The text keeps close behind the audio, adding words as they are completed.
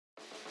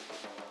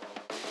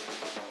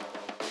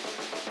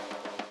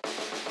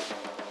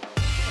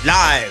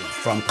Live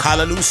from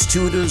Callaloo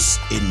Studios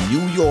in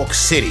New York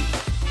City,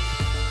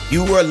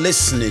 you are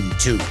listening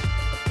to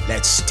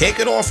Let's Take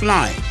It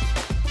Offline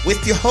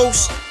with your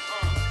host,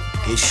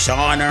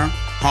 Kishana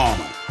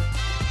Palmer.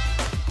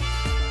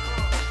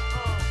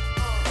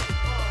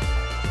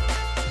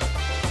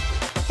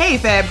 Hey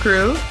Fab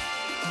Crew,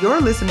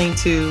 you're listening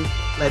to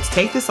Let's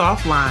Take This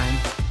Offline,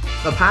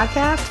 the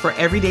podcast for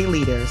everyday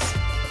leaders.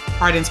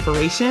 Part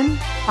inspiration,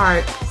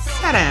 part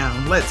sit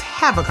down, let's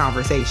have a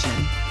conversation.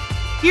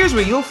 Here's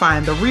where you'll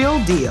find the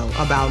real deal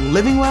about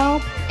living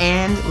well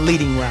and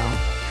leading well.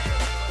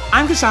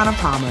 I'm Kishana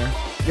Palmer,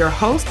 your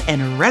host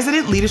and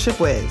resident leadership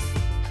whiz.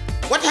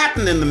 What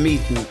happened in the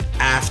meeting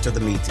after the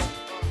meeting?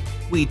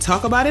 We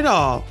talk about it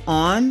all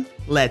on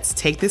Let's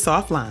Take This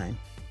Offline.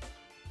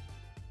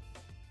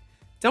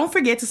 Don't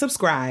forget to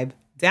subscribe,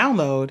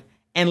 download,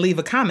 and leave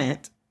a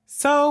comment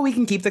so we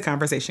can keep the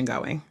conversation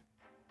going.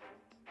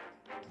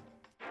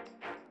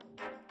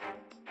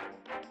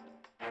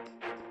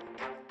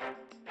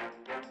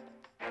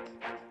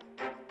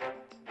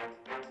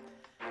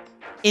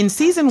 In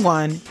season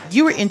 1,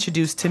 you were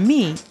introduced to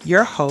me,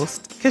 your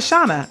host,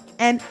 Kishana,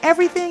 and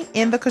everything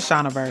in the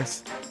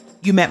Kishanaverse.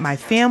 You met my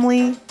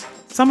family,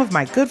 some of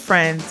my good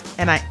friends,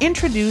 and I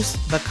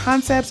introduced the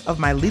concepts of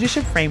my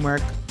leadership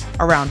framework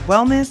around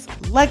wellness,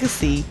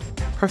 legacy,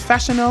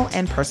 professional,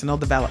 and personal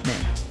development,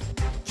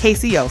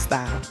 KCO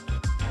style.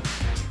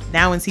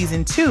 Now in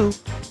season 2,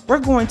 we're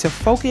going to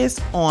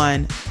focus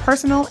on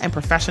personal and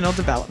professional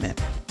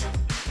development.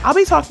 I'll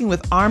be talking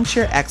with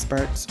armchair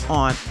experts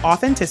on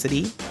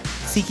authenticity,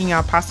 seeking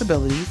out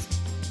possibilities,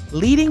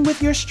 leading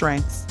with your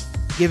strengths,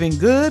 giving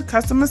good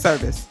customer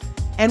service,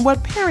 and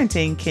what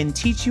parenting can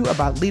teach you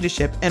about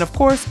leadership and, of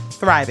course,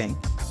 thriving,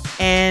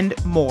 and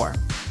more.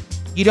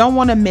 You don't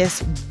want to miss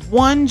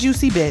one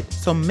juicy bit,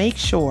 so make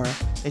sure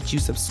that you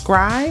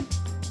subscribe,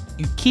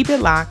 you keep it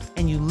locked,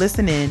 and you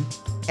listen in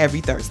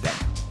every Thursday.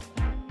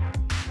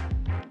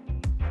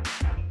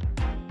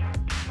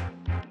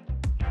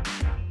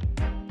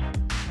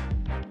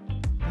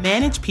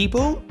 Manage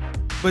people,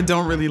 but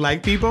don't really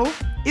like people?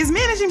 Is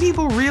managing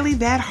people really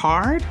that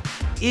hard?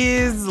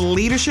 Is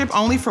leadership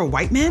only for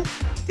white men?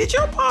 Did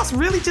your boss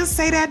really just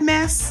say that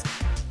mess?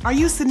 Are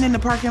you sitting in the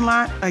parking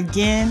lot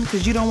again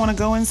because you don't want to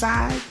go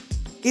inside?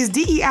 Is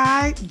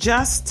DEI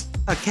just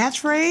a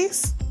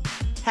catchphrase?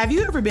 Have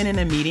you ever been in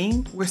a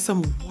meeting where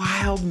some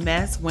wild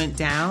mess went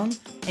down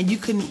and you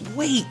couldn't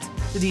wait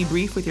to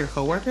debrief with your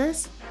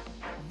coworkers?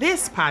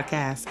 This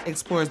podcast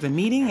explores the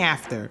meeting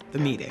after the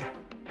meeting.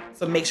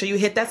 So make sure you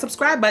hit that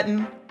subscribe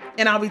button,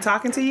 and I'll be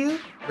talking to you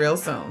real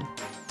soon.